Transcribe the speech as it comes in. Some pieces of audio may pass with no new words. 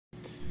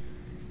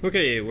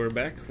Okay, we're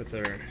back with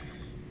our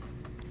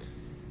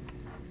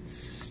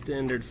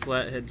standard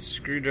flathead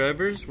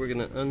screwdrivers. We're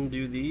going to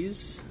undo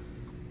these.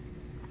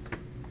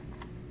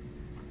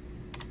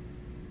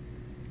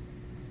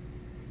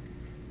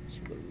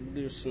 So we'll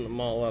loosen them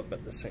all up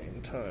at the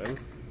same time.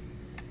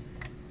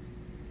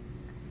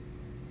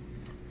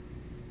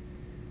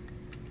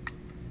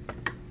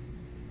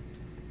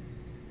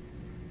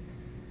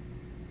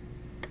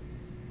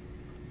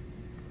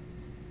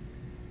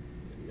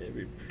 It may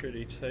be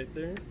pretty tight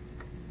there.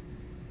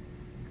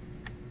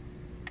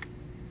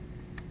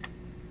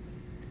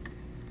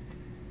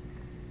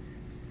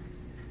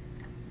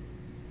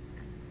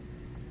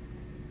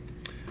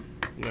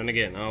 And then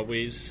again,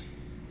 always,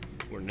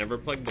 we're never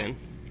plugged in.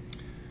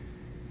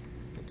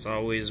 It's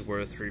always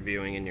worth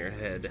reviewing in your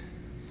head.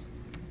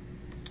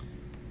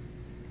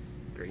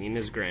 Green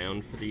is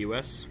ground for the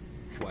US,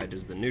 white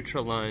is the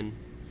neutral line,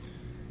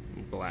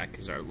 and black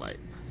is our live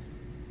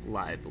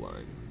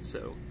line.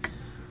 So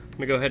I'm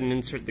going to go ahead and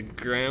insert the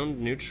ground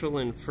neutral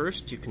in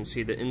first. You can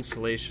see the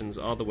insulation's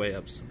all the way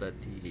up so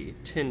that the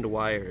tinned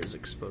wire is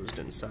exposed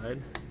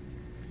inside.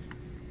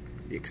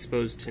 The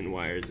exposed tin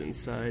wire is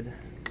inside.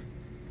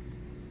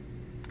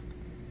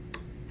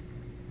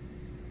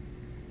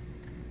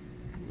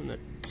 I'm going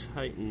to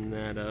tighten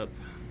that up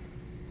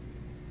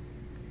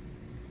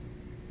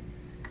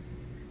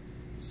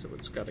so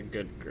it's got a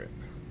good grip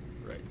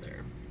right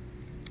there.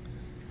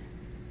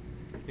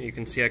 You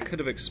can see I could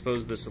have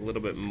exposed this a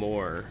little bit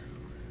more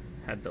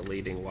had the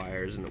leading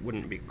wires, and it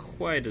wouldn't be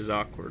quite as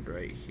awkward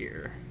right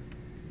here.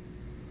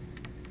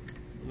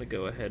 I'm going to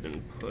go ahead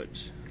and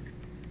put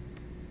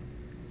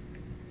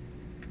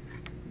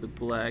the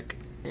black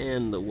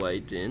and the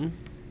white in.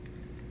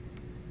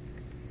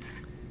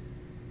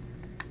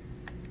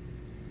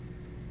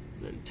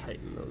 Then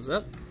tighten those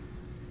up.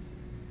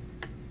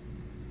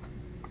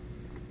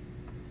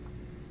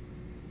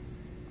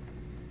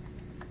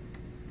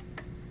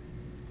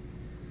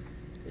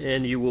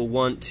 And you will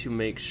want to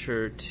make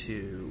sure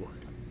to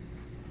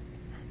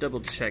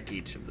double check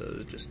each of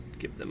those. Just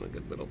give them a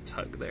good little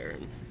tug there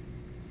and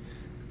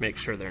make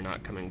sure they're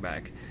not coming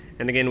back.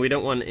 And again, we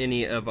don't want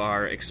any of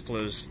our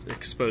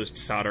exposed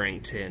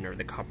soldering tin or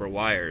the copper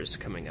wires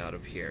coming out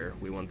of here.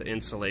 We want the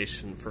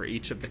insulation for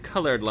each of the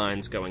colored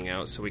lines going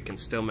out so we can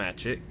still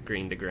match it,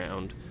 green to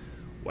ground,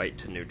 white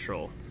to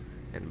neutral,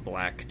 and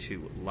black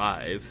to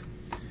live.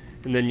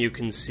 And then you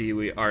can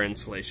see our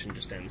insulation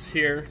just ends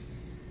here,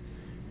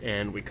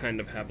 and we kind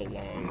of have a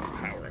long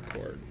power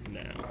cord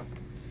now,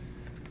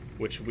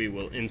 which we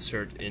will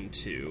insert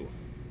into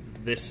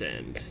this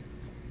end.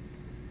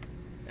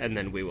 And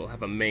then we will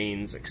have a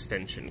mains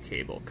extension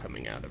cable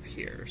coming out of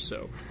here.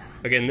 So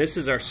again, this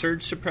is our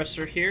surge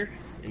suppressor here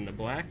in the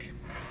black.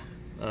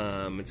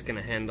 It's going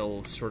to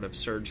handle sort of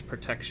surge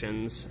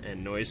protections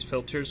and noise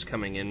filters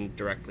coming in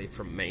directly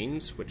from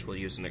mains, which we'll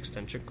use an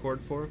extension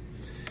cord for.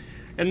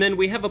 And then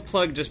we have a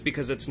plug just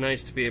because it's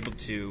nice to be able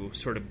to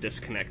sort of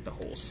disconnect the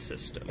whole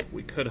system.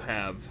 We could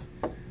have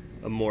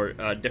a more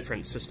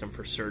different system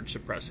for surge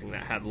suppressing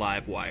that had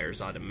live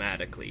wires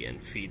automatically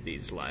and feed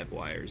these live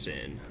wires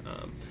in.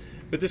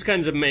 But this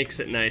kind of makes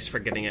it nice for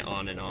getting it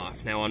on and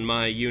off. Now on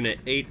my Unit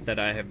 8 that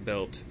I have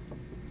built,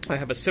 I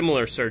have a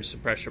similar surge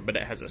suppressor, but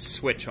it has a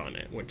switch on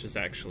it, which is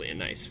actually a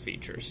nice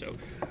feature. So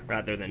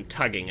rather than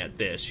tugging at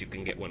this, you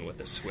can get one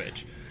with a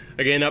switch.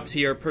 Again, up to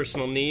your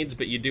personal needs,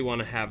 but you do want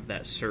to have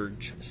that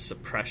surge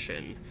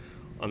suppression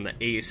on the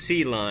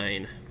AC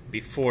line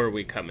before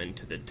we come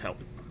into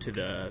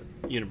the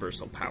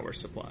universal power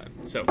supply.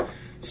 So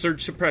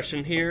surge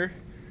suppression here.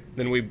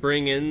 Then we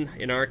bring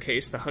in our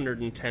case, the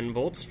 110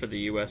 volts for the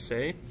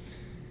USA.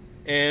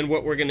 And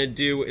what we're going to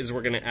do is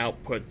we're going to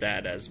output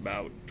that as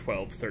about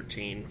 12,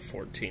 13,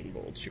 14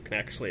 volts. You can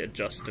actually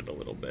adjust it a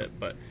little bit,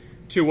 but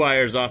 2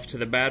 wires off to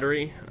the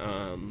battery,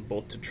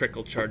 both to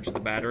trickle charge the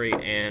battery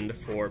and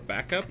for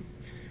backup.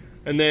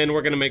 And then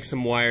we're going to make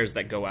some wires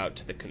that go out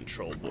to the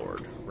control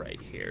board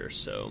right here.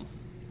 So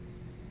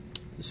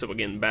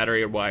again,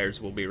 battery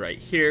wires will be right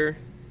here.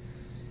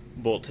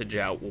 Voltage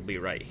out will be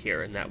right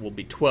here, and that will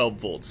be 12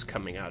 volts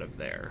coming out of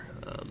there.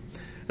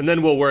 And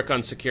then we'll work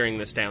on securing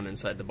this down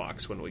inside the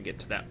box when we get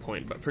to that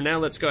point. But for now,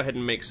 let's go ahead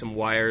and make some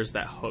wires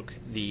that hook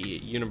the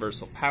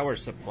universal power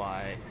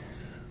supply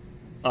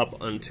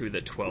up onto the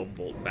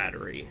 12-volt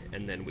battery,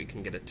 and then we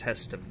can get a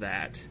test of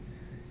that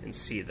and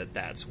see that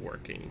that's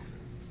working.